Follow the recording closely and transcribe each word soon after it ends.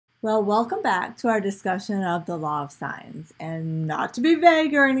Well, welcome back to our discussion of the law of sines. And not to be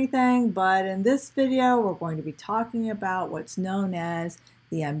vague or anything, but in this video, we're going to be talking about what's known as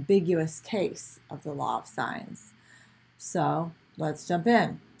the ambiguous case of the law of sines. So let's jump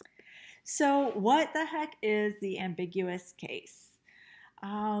in. So what the heck is the ambiguous case?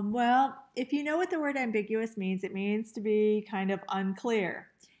 Well, if you know what the word ambiguous means, it means to be kind of unclear.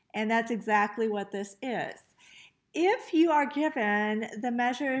 And that's exactly what this is. If you are given the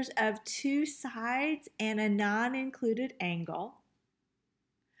measures of two sides and a non-included angle,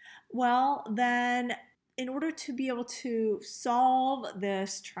 well, then in order to be able to solve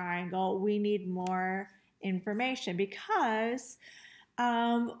this triangle, we need more information because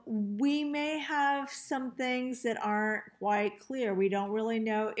we may have some things that aren't quite clear. We don't really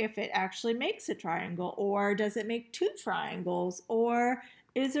know if it actually makes a triangle, or does it make two triangles, or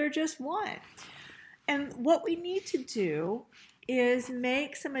is there just one? And what we need to do is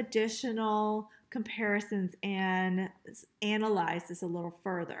make some additional comparisons and analyze this a little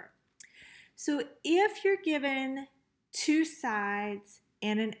further. So if you're given two sides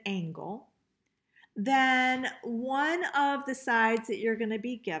and an angle, then one of the sides that you're going to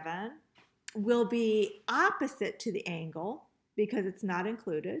be given will be opposite to the angle because it's not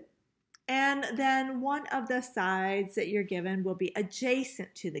included. And then one of the sides that you're given will be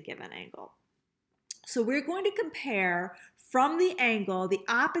adjacent to the given angle. So we're going to compare from the angle, the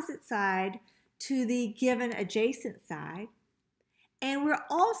opposite side, to the given adjacent side. And we're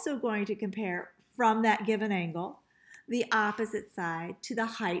also going to compare from that given angle, the opposite side, to the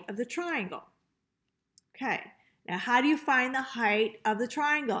height of the triangle. Okay, now how do you find the height of the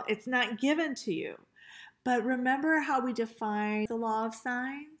triangle? It's not given to you. But remember how we define the law of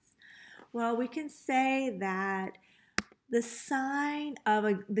sines? Well, we can say that the sine of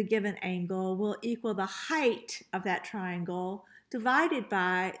the given angle will equal the height of that triangle divided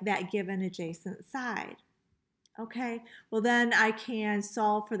by that given adjacent side. Okay, well then I can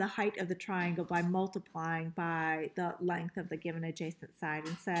solve for the height of the triangle by multiplying by the length of the given adjacent side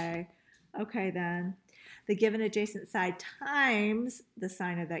and say, okay then, the given adjacent side times the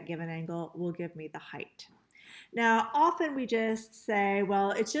sine of that given angle will give me the height. Now, often we just say,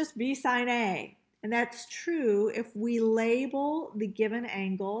 well, it's just b sine A. And that's true if we label the given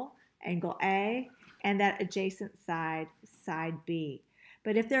angle, angle A, and that adjacent side, side B.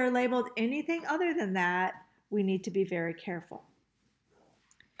 But if they're labeled anything other than that, we need to be very careful.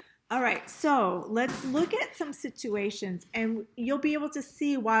 All right, so let's look at some situations, and you'll be able to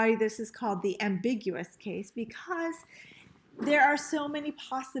see why this is called the ambiguous case, because there are so many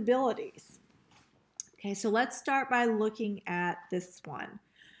possibilities. Okay, so let's start by looking at this one.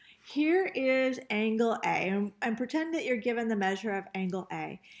 Here is angle A, and pretend that you're given the measure of angle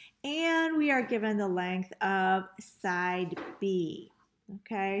A, and we are given the length of side B.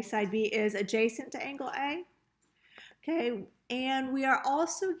 Okay, side B is adjacent to angle A. Okay, and we are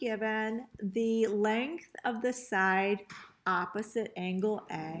also given the length of the side opposite angle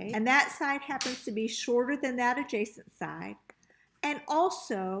A, and that side happens to be shorter than that adjacent side, and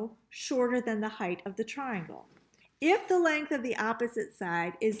also shorter than the height of the triangle. If the length of the opposite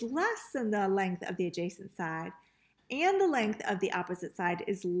side is less than the length of the adjacent side, and the length of the opposite side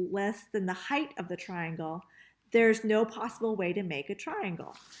is less than the height of the triangle, there's no possible way to make a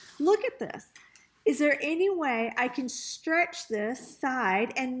triangle. Look at this. Is there any way I can stretch this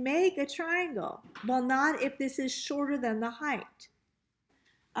side and make a triangle? Well, not if this is shorter than the height.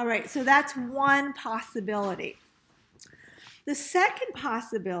 All right, so that's one possibility. The second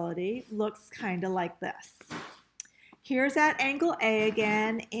possibility looks kind of like this. Here's that angle A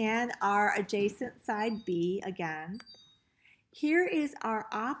again and our adjacent side B again. Here is our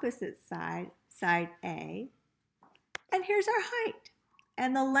opposite side, side A, and here's our height.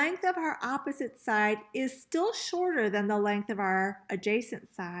 And the length of our opposite side is still shorter than the length of our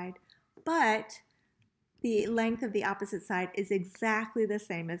adjacent side, but the length of the opposite side is exactly the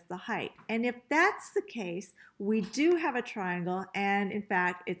same as the height. And if that's the case, we do have a triangle, and in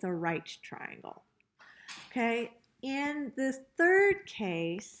fact, it's a right triangle. Okay, in this third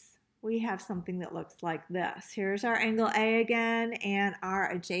case, we have something that looks like this. Here's our angle A again and our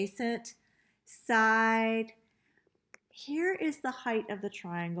adjacent side. Here is the height of the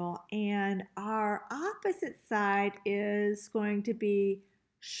triangle, and our opposite side is going to be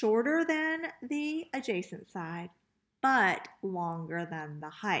shorter than the adjacent side, but longer than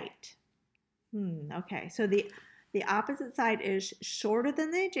the height. Okay, so the opposite side is shorter than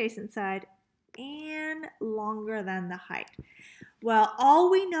the adjacent side and longer than the height. Well,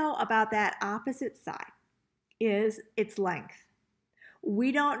 all we know about that opposite side is its length.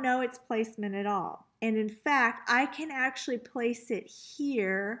 We don't know its placement at all. And in fact, I can actually place it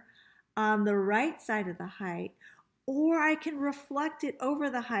here on the right side of the height, or I can reflect it over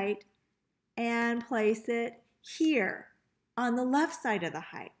the height and place it here on the left side of the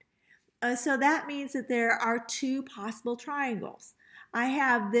height. So that means that there are two possible triangles. I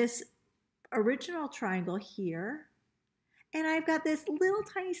have this original triangle here, and I've got this little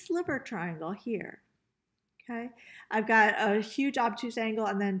tiny sliver triangle here. Okay, I've got a huge obtuse angle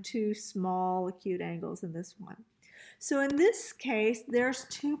and then two small acute angles in this one. So in this case, there's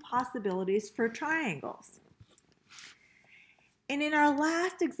two possibilities for triangles. And in our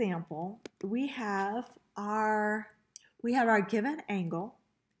last example, we have our given angle,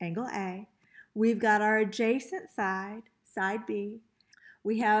 angle A. We've got our adjacent side, side B.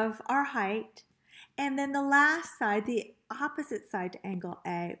 We have our height. And then the last side, the opposite side to angle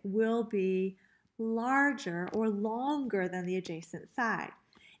A, will be larger or longer than the adjacent side.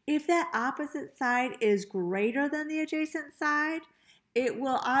 If that opposite side is greater than the adjacent side, it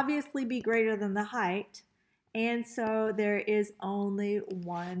will obviously be greater than the height. And so there is only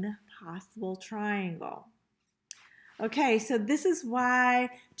one possible triangle. Okay, so this is why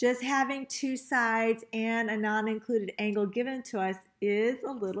just having two sides and a non-included angle given to us is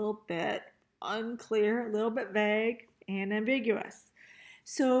a little bit unclear, a little bit vague and ambiguous.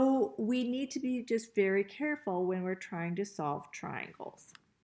 So we need to be just very careful when we're trying to solve triangles.